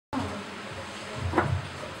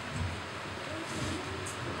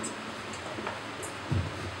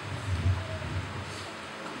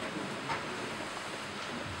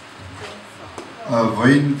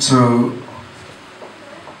Vinh chu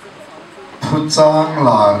thu trang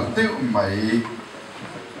là tiêu mấy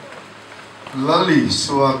lá lì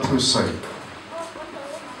xua thu sợi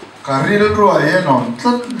cà ri ruồi non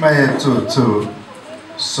tất mẹ chu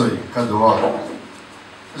sợi cả đua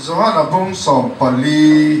do là bông sòng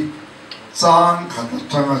pali trang khát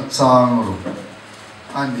trang trang rồi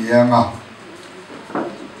anh em à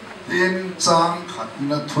tin trang khát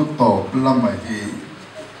nó thu tổ làm mấy gì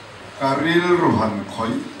cà ri ruhan khói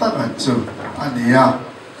tất là chu anh em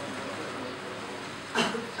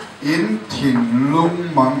in thin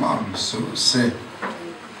lung mang ang su se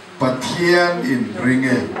pathian in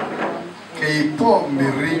ringe kei po mi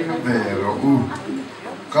ring ve ro u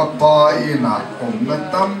kapa ina na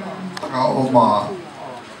tam ka oma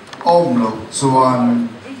lo chuan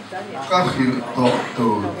ka hil to tu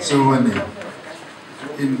chuani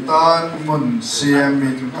in tan mun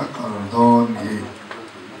siamin ka kal don hi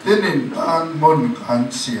tin in tan mun kan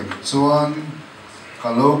siam chuan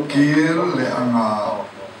kalo kir le anga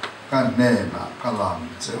kan ne na kalam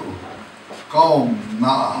cheu kaum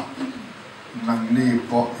na nang ni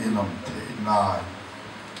po inom the na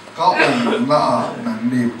kaum na nang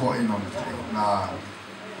ni po inom the na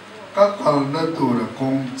ka kal na tu ra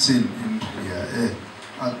kong chin in ria e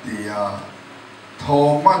atia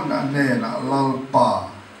thoman ane na lalpa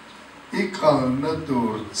ikal na tu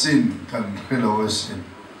chin kan helosin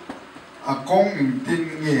a kong in tin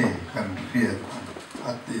nge kan ria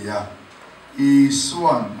atia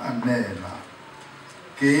Isuan anela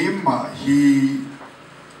keima hi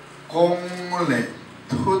kong le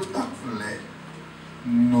thutak le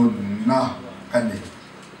nunna kani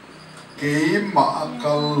keima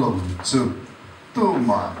akal lo chu tu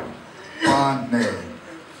ma pa ne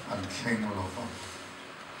an kheng lo pa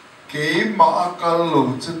keima akal lo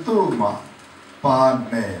chu tu ma pa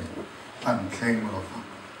ne an kheng lo pa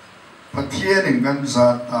pathian in gan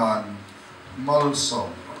zatan mal so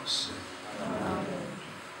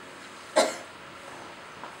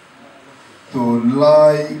tu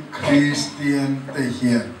lai Christian te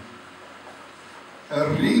hian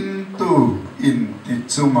ring tu in ti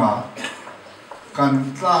chunga kan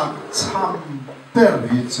tlak cham per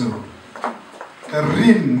hi chu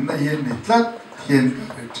rin na hian ni tlat hian ka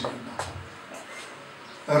thina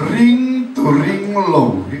ring tu ring lo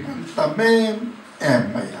hi kan ta mem em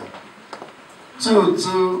maya chu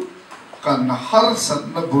kan har sat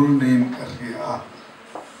na bul nin ka ria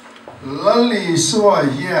lali suwa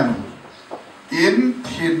hian in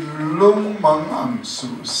thin lung mang ang su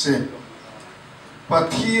se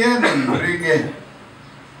pathian ringe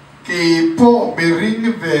ke po mi ring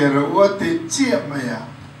ver wa te chia maya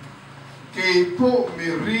ke po mi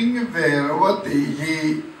ring ver wa te hi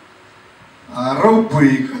ro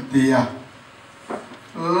pui ka tia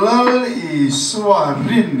lal i suwa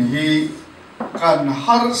rin hi kan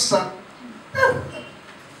har sat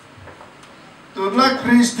tu na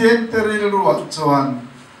Christian teril ruat chuan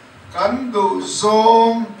kan du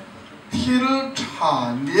zong thil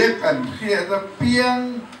tha nie kan khia da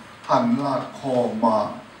piang han la khoma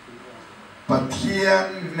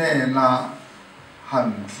pathian ne na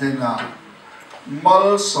han thena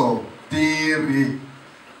mal so tiri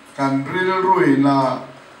kan ril ruina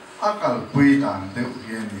akal pui dan de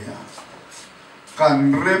hiania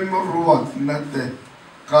kan rem ruat na te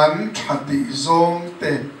kan thati zong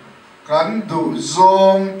te kan du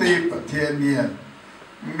zong te pathian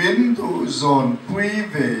min du zon pui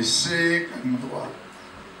ve se kan dua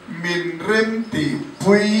min rem ti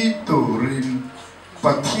pui turin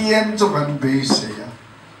pathian cho kan be se ya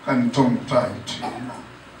kan trong trai thina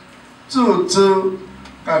chu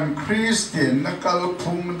kan Christian na kal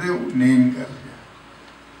phung deu nin ka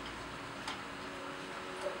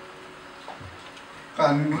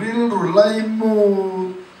kan ril rulai mu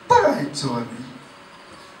tai choni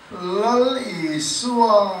lal i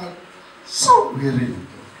suwa so hirin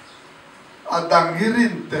adang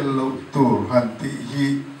hirin telo tur hanti hi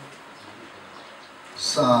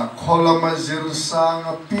sa kholama zir sang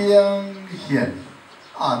piang hian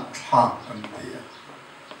atha antia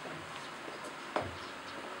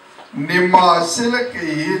nima sila ke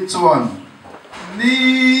hi chuan ni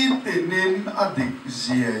tinin adik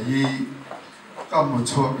zia hi kamu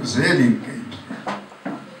chuak zelin ke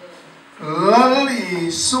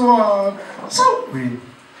lali suwa chawi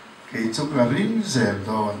ke chuka ring zel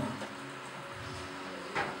dona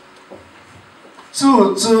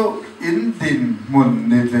chu in din mun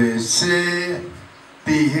ni ve se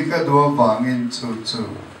ti hi ka do wangin chu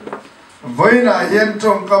voina hian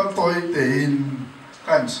trong kam toi te in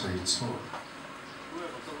kan soi chu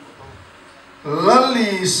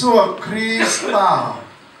lali suwa Krista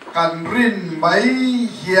kan rin mai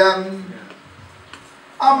hian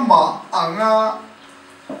ama anga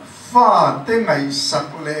pha te ngày sak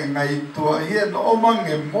le ngày tua hiền omang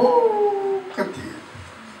emo kati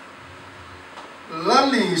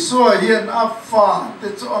lali so hiền a pha te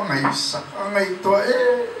cho ngày sak ngày tua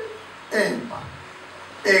mà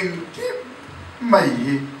eng kim mày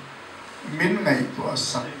min ngày tua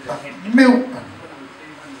sak ta meu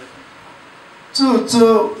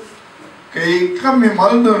chu cái kami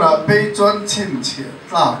mal nu na pe chuan chin chia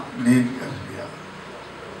tla nin ka ria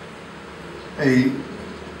ei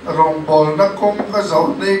rong bol na kom ka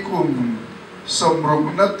zo nei kum som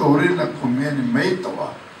rong na tori na kum ni mei to wa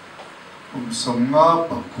som nga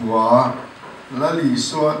pa kwa lali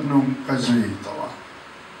so nung ka zui to wa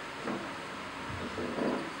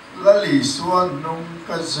lali so nung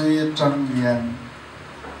ka zui chang yan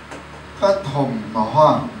ka thom ma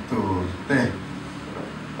hang tu te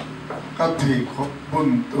ka thei khop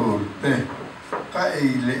bun tur te ka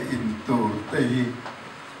ei le in tur te hi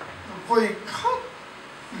koi khat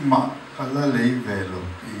ma kala lei ve lo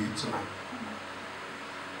pi cho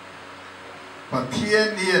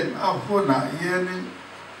pathian hian a huna hian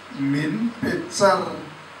min pe char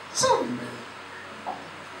cham me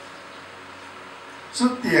chu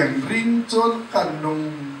tiang ring chon kan nung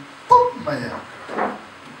top ma ya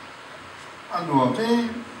anwa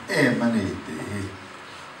ve mani te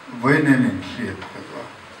với nên hình thiệt cái đó,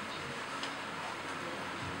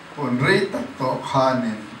 còn rây tắc tọ kha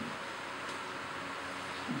nên,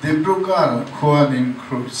 Dibrugar khoa nên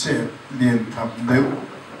crusade liền thầm đều,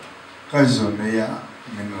 cái zone này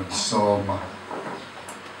mình nói so mà,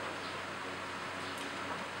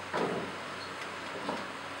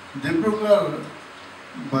 Dibrugar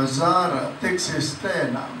bazar Texas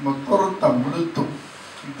tên à, motor tầm lutuk,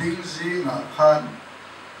 đinh gì ngã khan.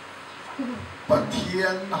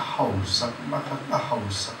 Pathian hậu sắc mà các hậu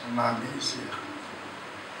sắc na mỹ sĩ,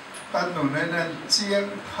 các nô nên chiang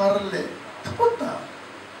thar lệ thốt à,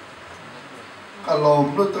 cái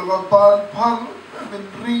lồng lúc tôi có pan bên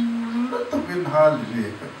ring lúc tôi bên hal lệ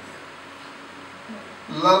cái,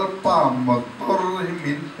 lal pa motor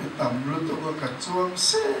himin petam lúc tôi có cái chuông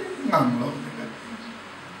xe ngang lồng cái,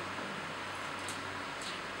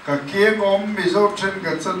 cái kia ngom bị dốt trên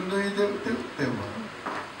cái chân nuôi tiêu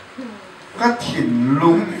các thiền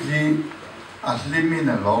lung hi limin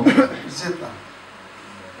a long zeta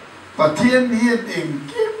pathian hian eng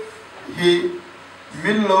kim hi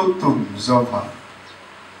min lo tum zova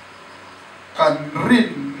kan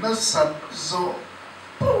rin na sat zo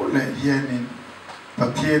pole hianin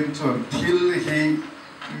pathian chon thil hi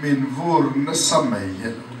min vur na samai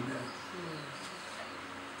hian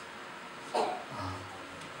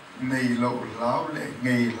nei lo lao le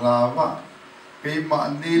ngei lawa cái mà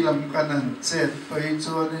đi làm cái này chết tới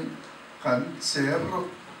cho nên cắn chết rốt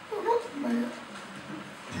mày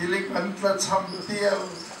thì lấy cắn là chăm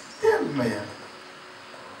tiền mày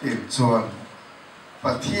tiền chuan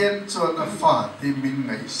và thiên chuan là phá thì mình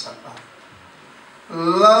ngày sắp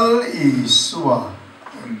lal ý xua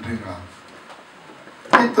anh đi à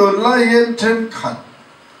cái tôi lại hiện trên khát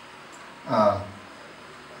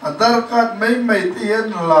Adar card mấy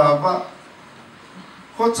tiền là vậy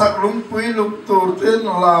có chắc lúng quý lúng tù tên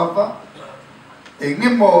là vậy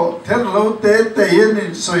anh mò thế lâu tế tế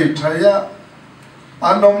nên soi thay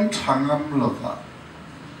anh ông chẳng âm lột à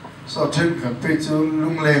so trên cái bây giờ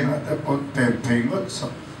lung lên à thế bọn bèn bèn ngất sao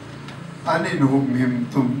anh ấy hùng hiểm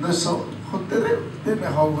tụm nó sao không tế thế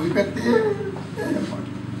này họ với cái tiếng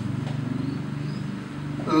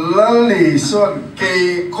lali son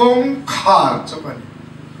kê công khả cho bạn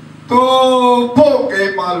tu bộ cái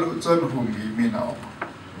mà lũ chân hùng hiểm nào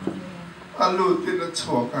alu tin nó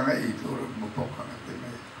chua cái này itu một bộ cái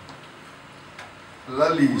này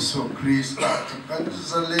lali so Krista kan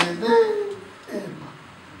zalene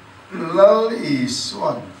lali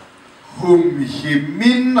son hùng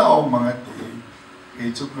hiểm nào mà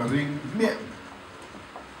cái chỗ cái ring miệng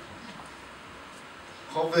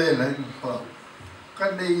có về lên không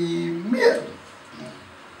cái này miệng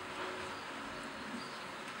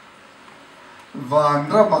và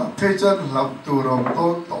nó mà thế chân lập tù rồng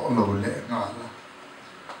tốt tổ lầu lệ ngả là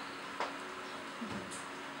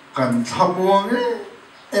cần tham muông ấy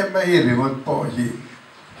em ấy thì mất bỏ gì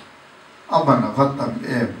mà nó phát tâm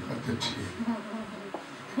em cái thứ gì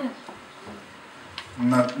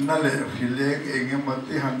nát nó lệ khi lệ anh em mất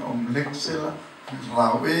đi hành ông lệ sẽ là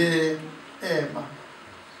rào em à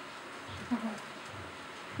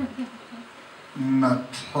nát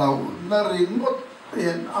lâu nó ring mất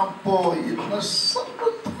tiền apo nó sắp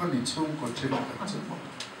được cái gì chung của trên cái chỗ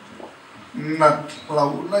nát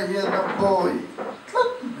lâu nó hiện apo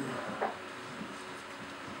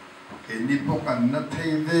cái niệm bốc ăn nó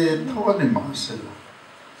thay về thôi này mà sẽ là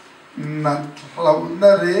nát lâu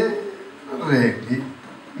na rê rê đi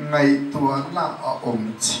ngày tua na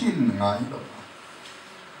om chín ngày đó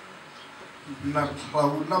nát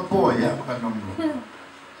lâu na bôi ya cái nông lo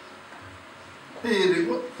thì đi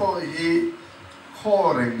có bôi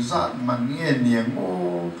khó rèn dạn mà nghe niềng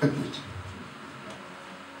ô cái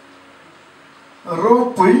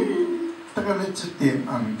rồi bấy tất cả những chuyện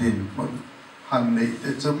ăn đến một hành lý để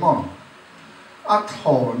cho mong ắt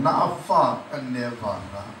hồ na pha anh nè vàng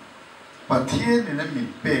là và thiên này mình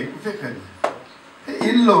bể với cái này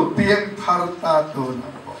in lâu biếng thar ta tu na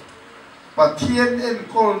bo và thiên in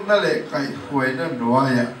col na lệ cái huệ na nuôi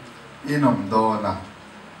ya in om do na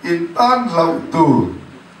in tan lâu tu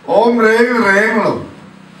om reng reng lâu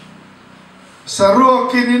saru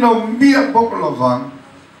kin in om biếng bốc lâu vàng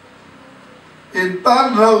in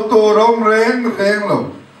tan lâu tu om reng reng lâu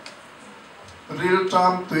real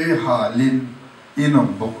time tui hà linh inom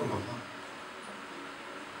bốc lo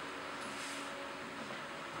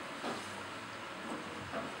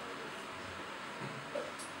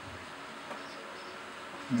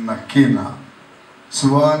nakina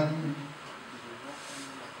chuan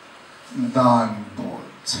dan bo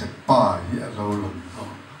chepa hi alo lom lo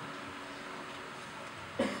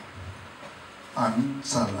an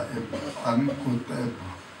chala em an kut em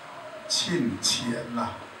chin chia la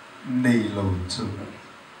nei lo chu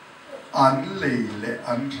an lei le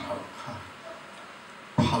an thal kha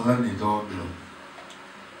phalani do lo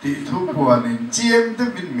ti thu puan in chiam te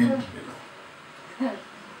min min lo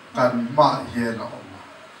kan ma hian om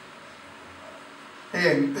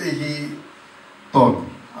heng te hi ton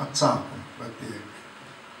a cha pa te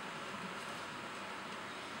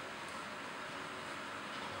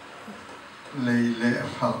lei le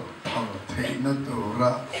hal thal thei na tu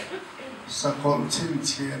ra sakol chin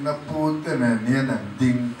chia na pu te na nia na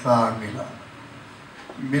ding tla mi la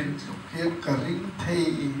min hian ka ring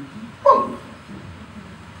thei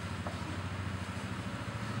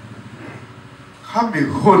kham bi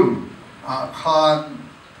hun a khan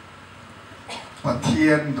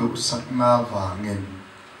pathian du sakna wangin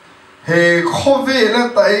he khove la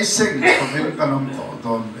tai sing khovin kanom to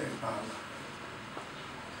don le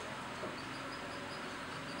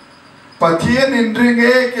pathian in ring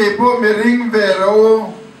e ke po mi ring ve ro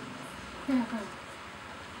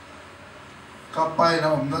ka pai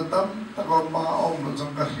na om na tam ta ko ma om no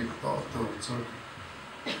jong ka hit to to chu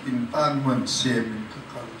in tan mun sem in ka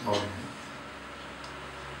kal to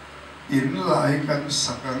in lai kan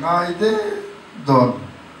sakangai de don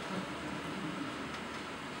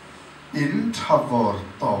in thavor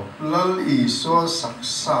to lal I so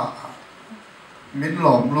saksa min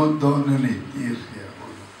lom lu don ni tir ya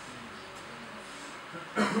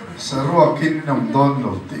sarwa kin nam don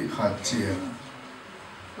lo ti kha chia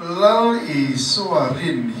lal I so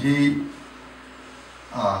rin hi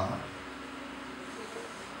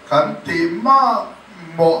kan ti ma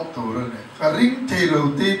mo tu ne ka ring te lo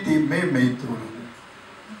ti me tu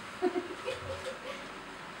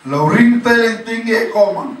lo ring te ting e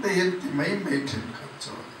ko mang te ti me tin ka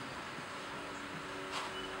cho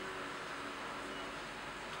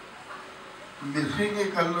mi ring e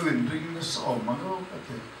ka lo ring na so ma lo ka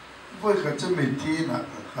te voi ka che me ti na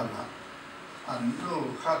ka khala an lo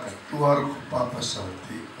kha da tuar ko pa pa sa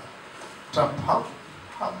ti ka trap hap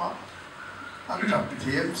hama an trap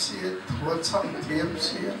thiam sia thua chang thiam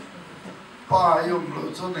sia pa yom lo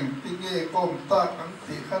cho ning ting e kom ta kan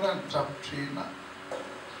ti kharan trap thi na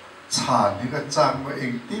cha ni ka chang ma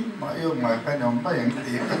eng tim ma yom ma ka nyom ma eng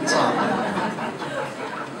ti ka chang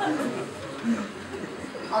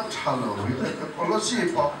a thalo wi ka kolosi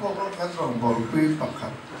pa po ka rong bol pi pa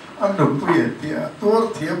khat an do pi ti a tor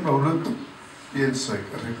thiam lo lu tu tiên soi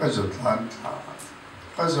ka zo than tha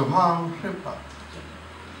ka zo hang re pa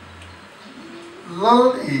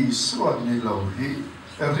lal I suan ni lo hi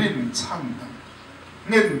rin chan dang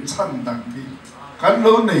nen chan dang hi kan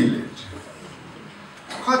lo nei le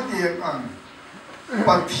kha tiang ang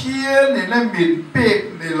pathian ni na min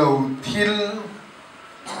pek ni lo thil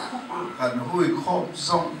kan hui khom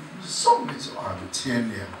song song ni zo an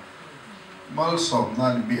chen ya mal som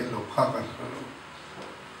nan mi lo kha ka lo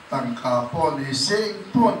tang kha po ni seng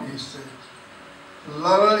po ni se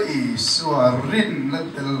lal I suan rin na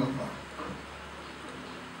tel ba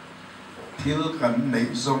thil kan nei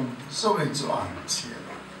zong so ni zo an chen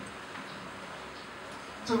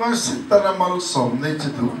cho con sit ta na mal som nei chu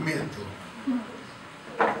du mi tu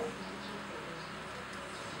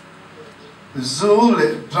zule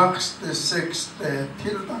drugs the sex the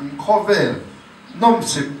thil dang khovel nom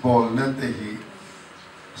sip bol na te hi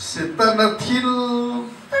sit ta na thil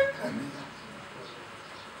pek ani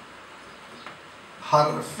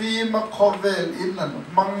har fi ma khovel in an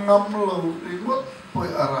mangam lo rimot poi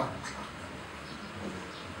ara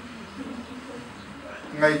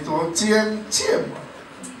ngày tổ chiên chiêm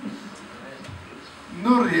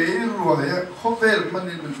nu rei ruồi khovel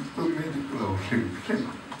manin tu mi lo rim rim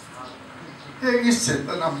he is set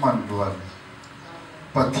an aman luan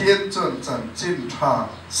pathian chon chan chin tha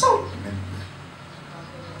sau min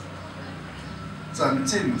chan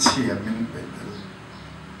chin chia min be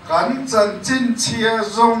kan chan chin chia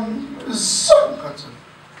zong zong ka chan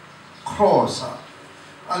cross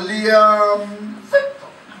aliam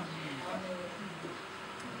vector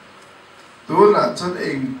tu na chon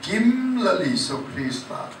eng kim la li so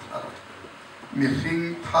Krista thar mi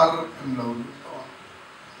ring thar lo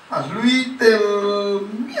a lui tel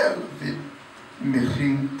miel vit mi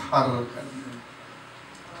ring thar kan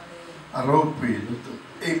a ro pui tu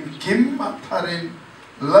eng kim ma tharin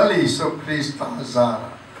la li so Krista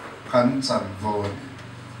zara kan chan vo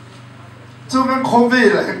chu kan khovi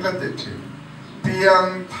la em ka te thi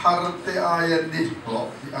piang thar te ayan ni lo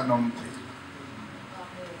hi anom thi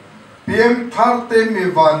piang thar te mi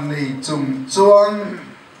van nei chung chuang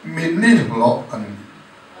min ni lo an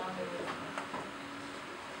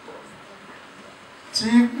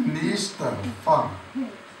chief minister fa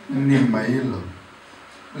ni mai lo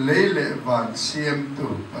leile van siam tu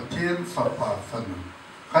pathian fa pa fan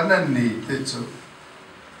kanan ni te chu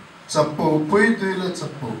chapo pui tu la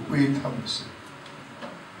chapo pui tham se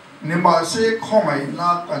ni ma se khomai na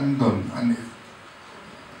kan don ani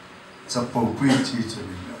chapo pui chi chu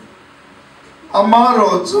ni amaro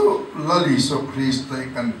chu lali so Krista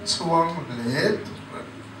kan chuang le tu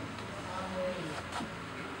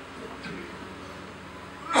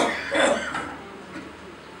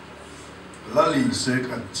lali se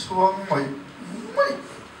kan chuang mai mai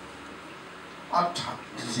athak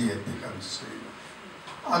zia ti kan se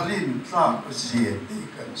arin tla zia ti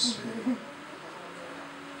kan se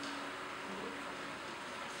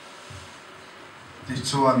ti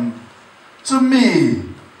chuan chumi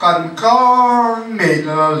kan ka ngei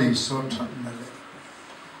lali so than na le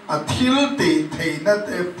a thil ti theina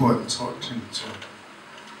te pon cho thin chu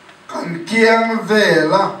kan kiang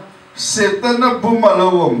vela setana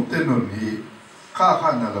bumalawom te nun hi kha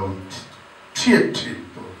kha na lo thiet thi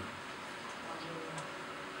to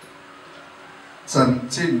chan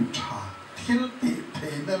chin tha thil ti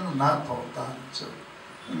theina na tho tan chu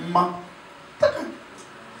ma tak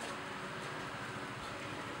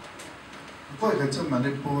voi ka chu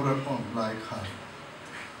manipura on lai kha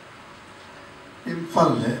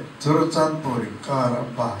Imphal le Churachan pori kara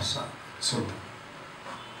basa chu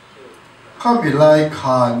Kamilai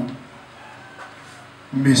Khan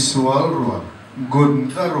Miswal ruan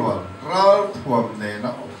Gunda ruan Ral thuam ne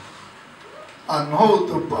na o An ho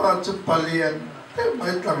tu pa chu palian Te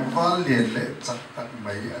mai tang val lien le chak tak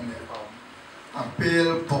mai ane Apel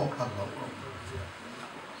po alo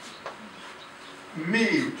Mi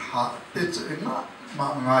tha te chu ina ma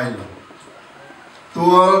ngai lo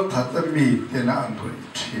Tual thata mi te na an roi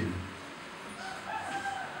thin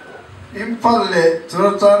Imphal le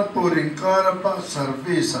Churachan puring karapa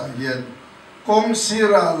service hian kong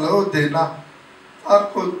sira lo dena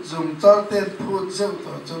akut zum charten phut zeu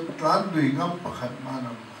to chu tlan dui ngam pakhat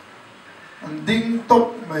manam an ding top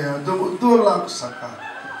maya du lak saka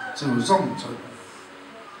chu zong chu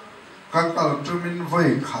kakal tumin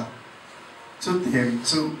voi khat chu tiang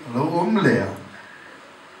chu lo om le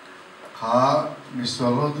kha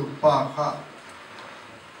misolo tu pa kha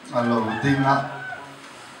alo dinga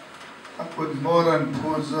akut moran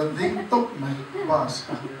phuza ding top mai bas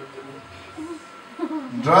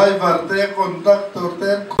driver te conductor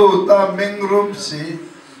te khuta mengrum si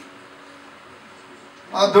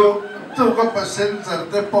ado tu ka passenger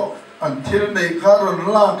te po until nei karon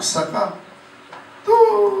lak saka tu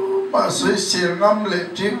ma sui sir ngam le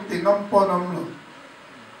trip ti ngam ponam lo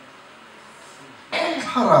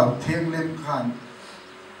harau thieng lem khan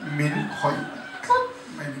min khoi tat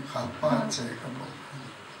mai kha pa che ka mo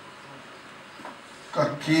ka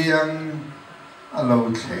kiang alo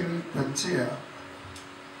theng ta chia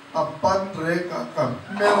apan re ka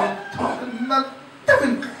mel na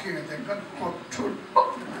tevin ka kiang te kan ko thut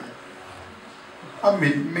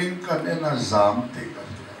amit ming kan ena zam te ka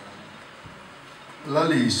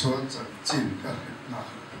lali so chin ka na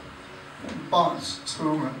ba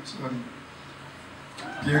chung an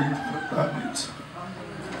kiang ta ni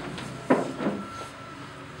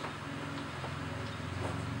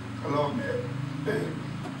kalau me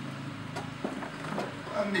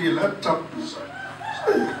ani la tap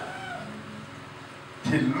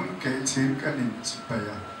thilum ke chin kan in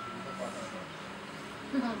chipaya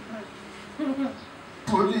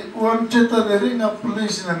puli wa chuan cheta le ringa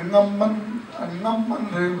police an ngam man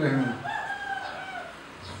reng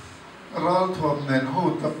ral thuam nen ho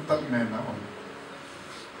tak nen na om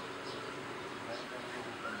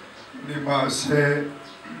ni ma se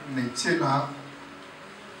ni china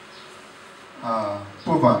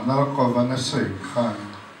puvan nal ko vana soi khan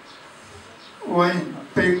oi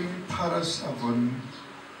ping thara savun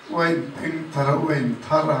oi ping thara oi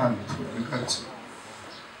thara han thu ka chu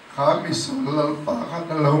kami sulal pa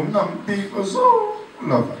khan lo ngam pi ko zo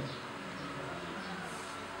lova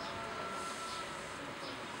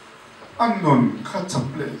annun kha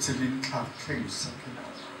chaple chilin thak kheng sakina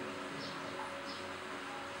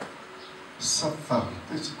safar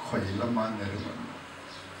te khoi lama nerman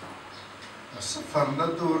safar na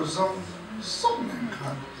dur zong nen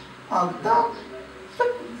khan adam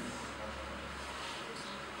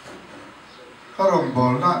karong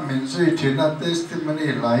bol na min zui thina testimony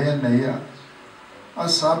laya neya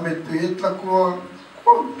asame tuit la ko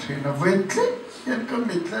thina ventle yan ka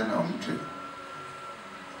mitlan om thi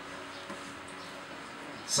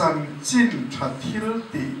san chin thathil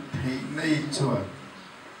ti thei nei chuan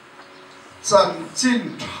san chin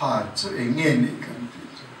tha chu enge ni kan ti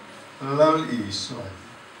lal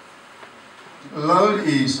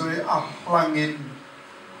i soi a hlangin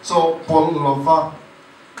cho pol lova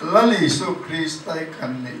lal i so Christai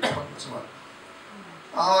kan nei thak chuan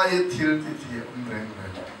ai thil ti thi om reng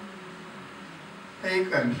ei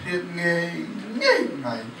kan hriat nge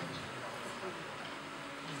ngai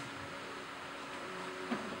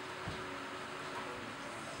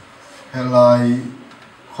helai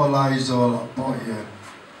kholai zol po yen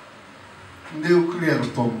nuclear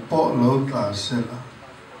pom po lo ta sela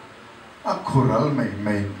akhural mai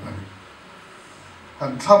ani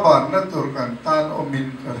han thaban na tur kan tan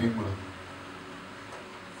omin karim lo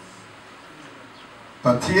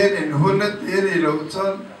pathian in hunat eri lo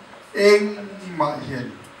chon eng ma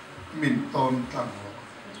hian min ton tang lo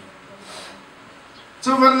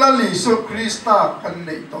chuan la li so Krista kan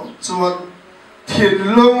nei to chuan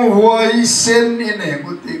thiên long huai sen in em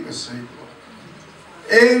có tiếc cái gì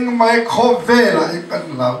em mai khó về lại cần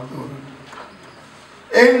làm tu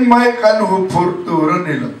em mai cần hụt phụt tu rồi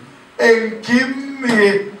nè em kiếm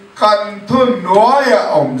mi cần thu nói à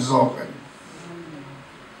ông gió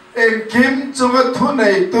em kiếm cho cái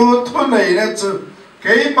thu này là chứ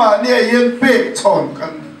cái mà nè yên bể chọn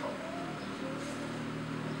cần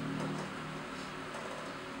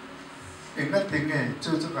em nói tiếng nghe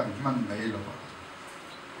chưa cho cần mang này rồi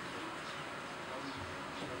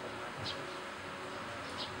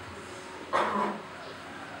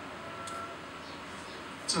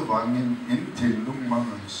chu wangin in thil lung mang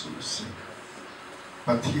an su se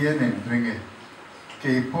pathian en ringe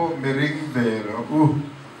ke po mering ve ro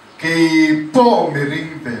ke po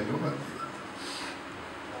mering ve ro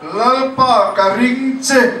lalpa ka ring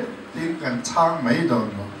che tin kan chang mai don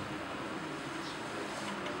no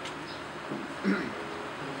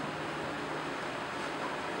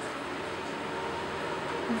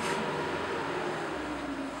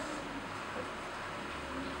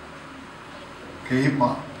cái mà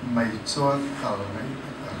mày chọn cầu này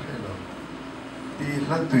là cái đó đi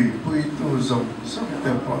là tùy bui tu dùng sống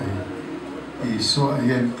đẹp bội thì số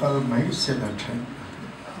hiện cầu mấy sẽ là thành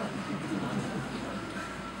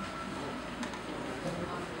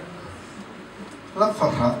là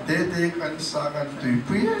phật hạ tế tế căn sa căn tùy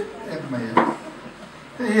bui em mày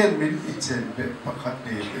cái hiện mình ít chuyện về phật hạ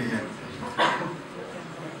tế tế hiện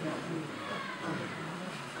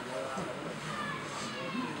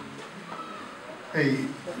hey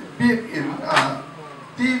biết in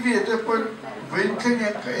TV thế पण वेंकन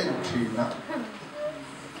का entry ना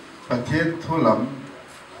pathian thu lam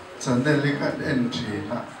channel ka entry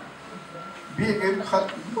na biết em khát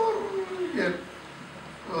bor yet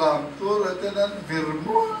làm tu là thế nên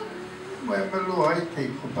virmo mai melu hai thei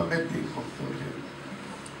ko pamet thei ko tu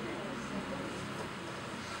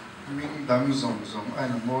mình đang zong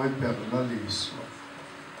anh moi per la liso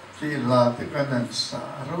khi là thế cái nan sa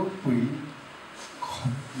ro pui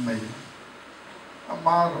mày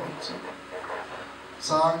amaro cho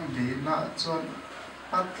sang đi na chon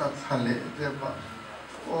at la thale de ba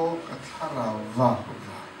o ka thara va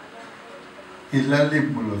ilali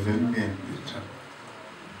mulo ven men đi cha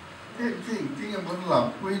ting muốn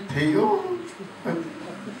làm quý thiếu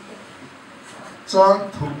sang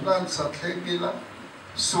thùng lan sạch lên đi la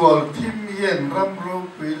sual phim hiền ram ro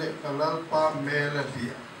quý lệ cả la pa me la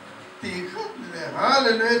lia ti khát lệ ha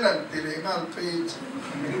lệ lệ năn ti lệ ngal phi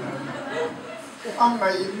anh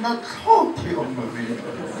ấy nó thốt thì ông mà vì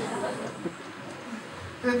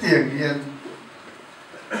cái tiền hiền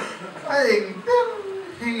anh biết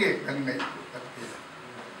hình ảnh anh này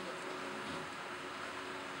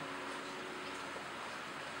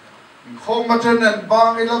không mà trên nền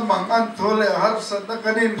bang ấy là mang ăn thôi là hát sân đã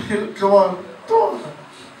cái nên khil cho to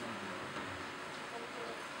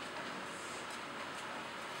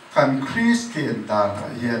kan Christian ta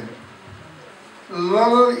hiền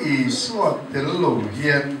lal i suat del lo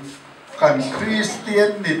hiền kan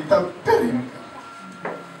Christian ni ta perin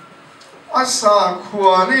asa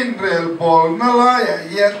khuanin rel bol na la ya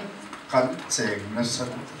hiền kan cheng na san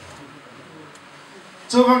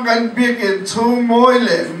cho bằng kan bikin chu moi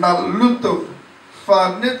le na lutu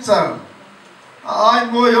fan net char ai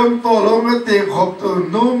moi om to lo nga te khop tu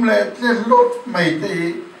num le tle lut mai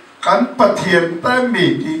te kan pathian ta mi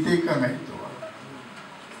ti ti ka ngai to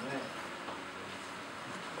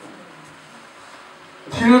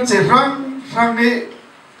thil che rang ni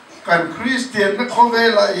kan Christian na kho ve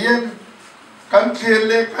la yen kan thil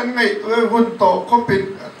le kan ngai to hun to ko pin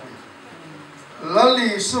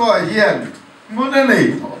lali so hian mun nei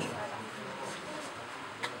to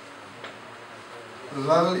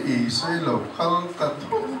lal i se lo kal ta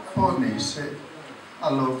thun po ni se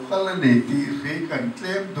alo kal ni ti ri kan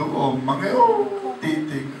tlem du om mange o ti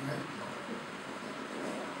ti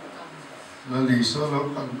lali so lo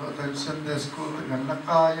kan ba tan Sunday school kan na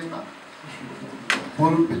kai na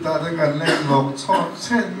pul pita de kan le lok chon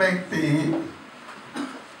sen meng ti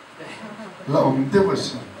la om de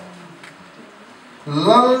was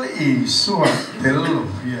lal i so tel lo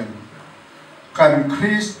hian kan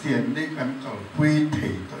Christian ni kan kal pui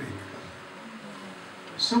thei to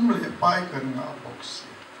sum le pai kan nga box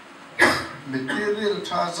material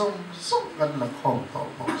cha sum kan la khom to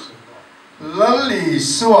box lali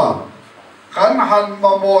suwa kan han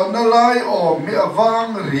ma mo na lai o mi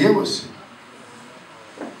awang rius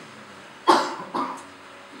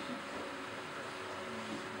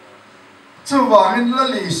chu wangin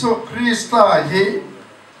lali so Krista hi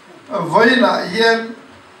voina yen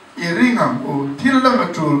iringam u thillam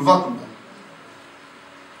tul vak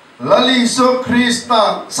lali so Krista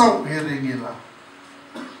sau iringila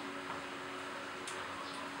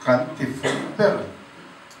kan ti fer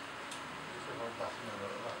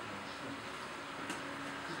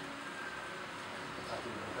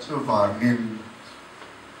so wangin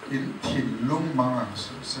in thin lung mang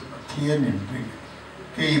so se thiên in ring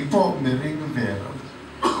ke po mi ring ver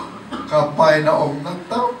ka pai na om na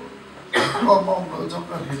tau có mong đợi cho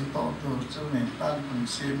các hiện tỏ từ cho nền tan cùng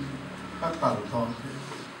xem các tàu to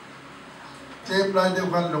thêm lại điều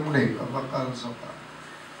quan lung lệ ở bắc can sao cả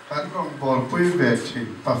cán con bò quay về chỉ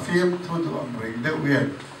và phim thu thụ âm rình đều uyên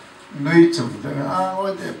nuôi chủng từ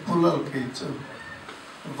ôi để pula cái chữ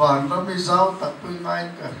vàng nó mới giao tập với ngay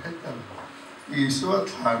cả hết cả ý suốt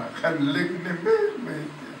thà khăn linh nên mấy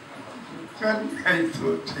khăn hay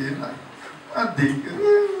thuộc thế này anh đi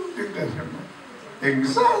cái cái này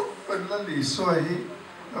exactเป็นละลีสวย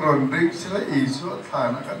รอนริกสิละอีสวยฐา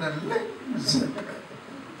นกันนั่นเล็ก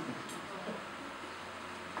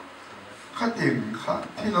ข้าเตียงข้า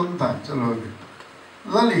ที่ล้มตายจะเลย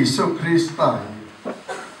ละลีสุคริสต์ตาย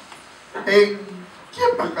เองเกี่ย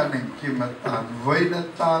มกันเองกิมตานไว้นั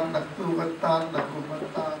ตานนักตูกันตานนักกุม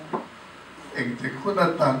ตานเองที่คุณ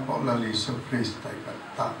ตานพอละลีสุคริสต์ตายกัน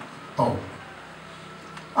ตานโต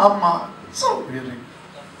อามาเจ้าเรื่อง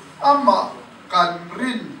อามากัน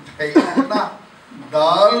รินเทียนะด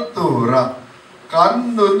าลตูระกัน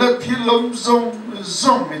นุนที่ลมซ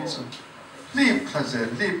งมิดรีบขจ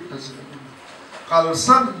รีบขจกัล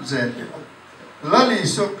สันเจลิลลิ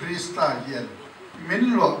สุคริสตาเย็นมิน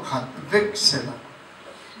ลวกขัดเวกเซล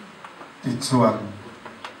ติดส่วน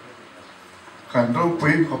กันรูป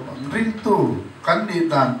วิขบังรินตูกันดี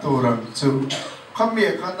ดานตูรังจูขมี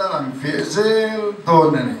กันดังเฟเซลโด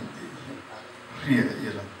นนี่เรียอี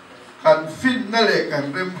ละกันฟินนั่นแหละกัน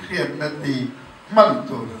เริ่มเครียดนาทีมัน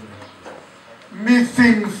ตัวมี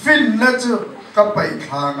ฟินนั่นจูกับไปท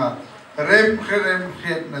างอ่ะเริ่มเค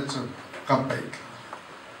รียดนั่นจูกับไป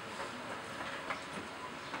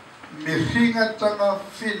มีฟิงจังอ่ะ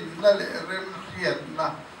ฟินนั่นแหละเริ่มเครียดนะ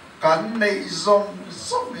กันในซง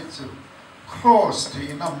นี่จูครอสที่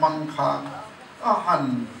น่ะมังคังอาหาร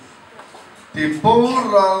ที่โบ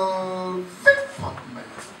ราณฟิตพัด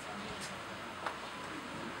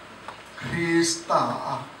คริสตา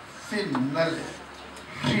ฟินนั่นแหละ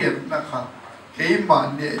เรียนนะครับเกี่ยมัน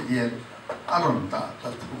เนี่ยเย็นอารมณ์ตาทั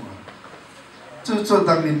วจู่ๆ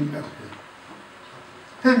ดังนินกัน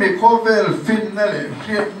ให้มีโคเวลฟินนั่นแหละเ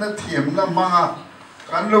รียนนั่นเทียมนั่นมา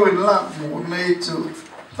การลุยละหมูในจู่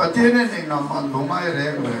ประเทศนั้นเองนำมาลงไม่แร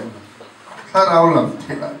งเลยถ้าเราหลัง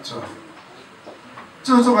ที่ละ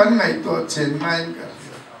จู่ๆกันไงตัวเชนไงกัน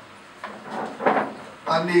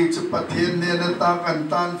อันนี้จะประเทศเนี่ยนะตากัน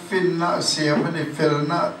ตานฟินน่าเสียมันนี่เฟล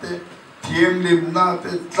น่าเตเทียมลิมน่าเต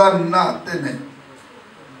ตันน่าเตเนี่ย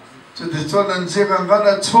จ Cho thì cho nên chỉ cần cái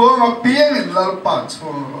là chúa mà biến in là bà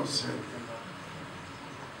chúa nó sẽ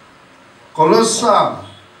có lúc sao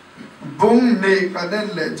bung này cái nên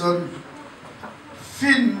lệ chọn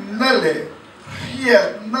fin nó lệ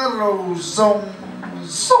hiện nó râu rong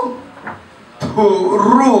rong thủ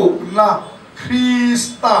ruột là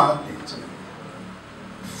Christa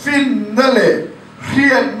fin nó lệ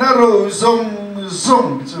hiện nó râu rong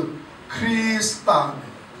rong chú Christa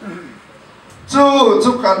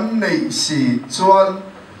chú cái này是专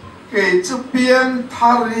给这边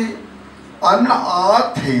他的安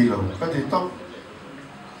阿提了，个地方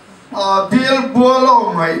啊，边波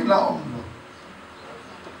了没了，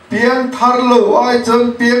边他了爱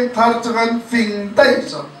真边他这个fin带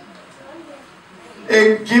着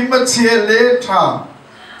，kim mà chia lệ thà,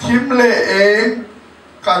 kim lệ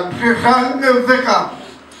cần cái kháng cái việc à,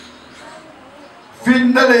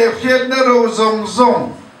 fin nó lệ hiện nó rồi rong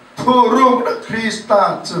rong thu rung được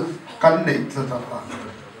Christa chứ cần này là thật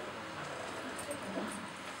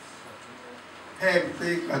em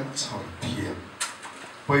tê cần chọn thiệp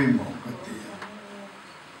với một cái tiền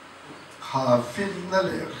khá phim nó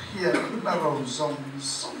lại hiện nó rồi dòng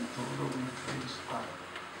sống thu rung Christa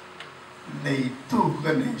này tu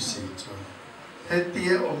cái này gì cho hết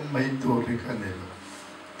tía ông mấy tu đi cái này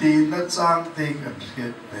tiền nó trang tê cần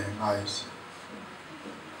hiện về ngay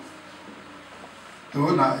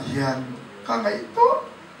tu na hiền các ngày tốt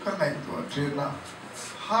trên na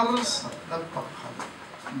har sát na pakhat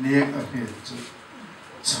niek a hiền chu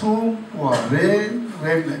chung quả reng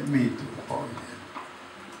lại mi tu boi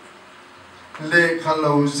lệ khalo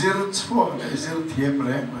zir chuak le zir thiam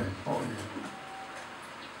reng lại boi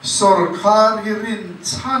sarkar hi rin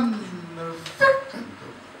chan vek kan tu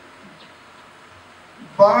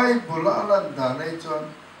Bible alan da nei chon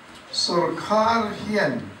sarkar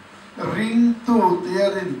hiền ring tu tia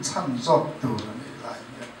rin chan job tu này lại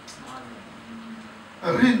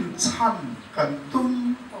rin chan kan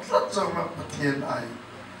tum rất trong là thiên ai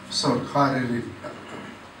sốt khai rin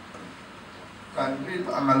kan rin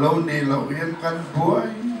ang lâu ni lâu hiền kan buổi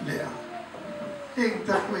lẹ hình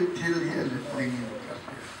ta quay thiêu hiền lẹ linh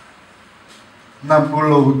nằm bù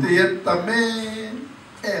lâu tiền ta mê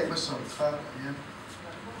em mới sốt khai hiền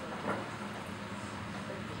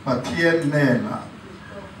mà thiên nè là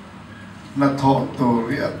na thọ tu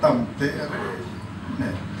ria tam te ne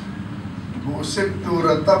bu sim tu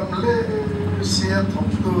ra tam le sia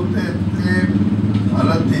thong tu te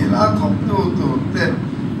ala ti la thong tu te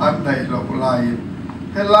an nei lo lai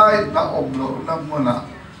he lai na om lo na mo na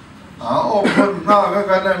a om mun na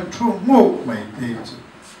ka nan thu muk mai te chu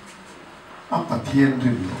a pa thien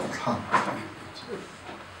rin lo tha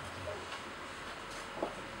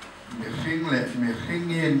mi khing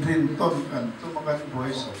yin rin ton kan tu ma kan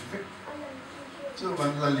boi so chứ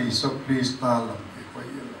vẫn là lý số Christa làm cái quay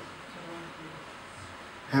đó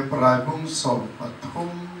Hebrai bung som và thum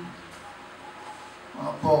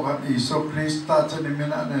po kan lý số Christa cho nên mình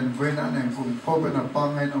anh với anh cùng po bên là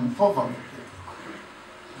bang anh ông po vắng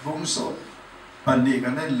bung som anh đi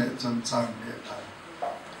cái này lệ chân trang để lại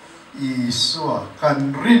ý số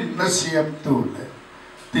kan rin nó xiêm tu lệ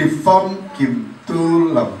thì phong kim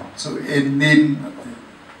tu làm cho enin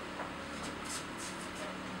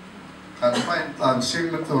kan main tan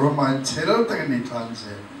sing na turo main chelo ta ni tan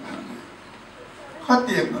se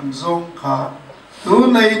khatiam ang zong kha tu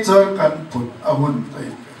nei chon kan put ahun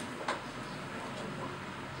tai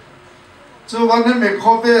chu wan me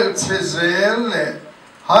khovel che zel le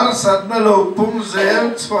har sat na lo pum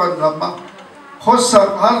zel chon lama khosak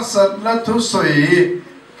har sat na thu soi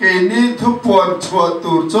ke ni thu pon chua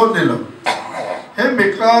tu chon ni lo he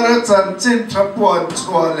me kara chan chin tha pon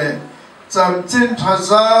chua le chan chin tha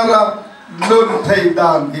zara luôn thầy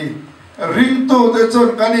đàn thì ring tu tới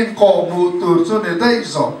chôn cái nên cỏ mù tu chôn để đây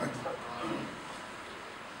giọt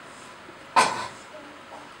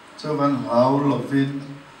cho văn hào lovin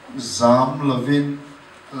zam lovin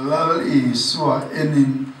lal i swa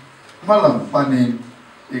enin malam panin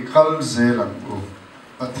ikal zelang u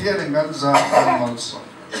pathian ngan za amal so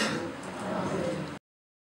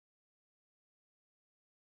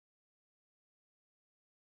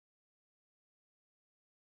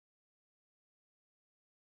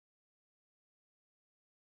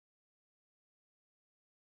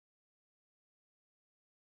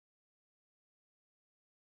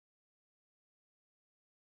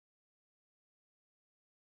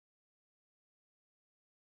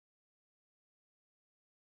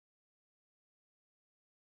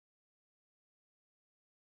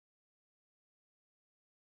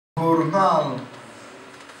Purnal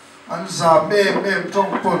an za mem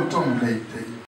trong pon trong lei te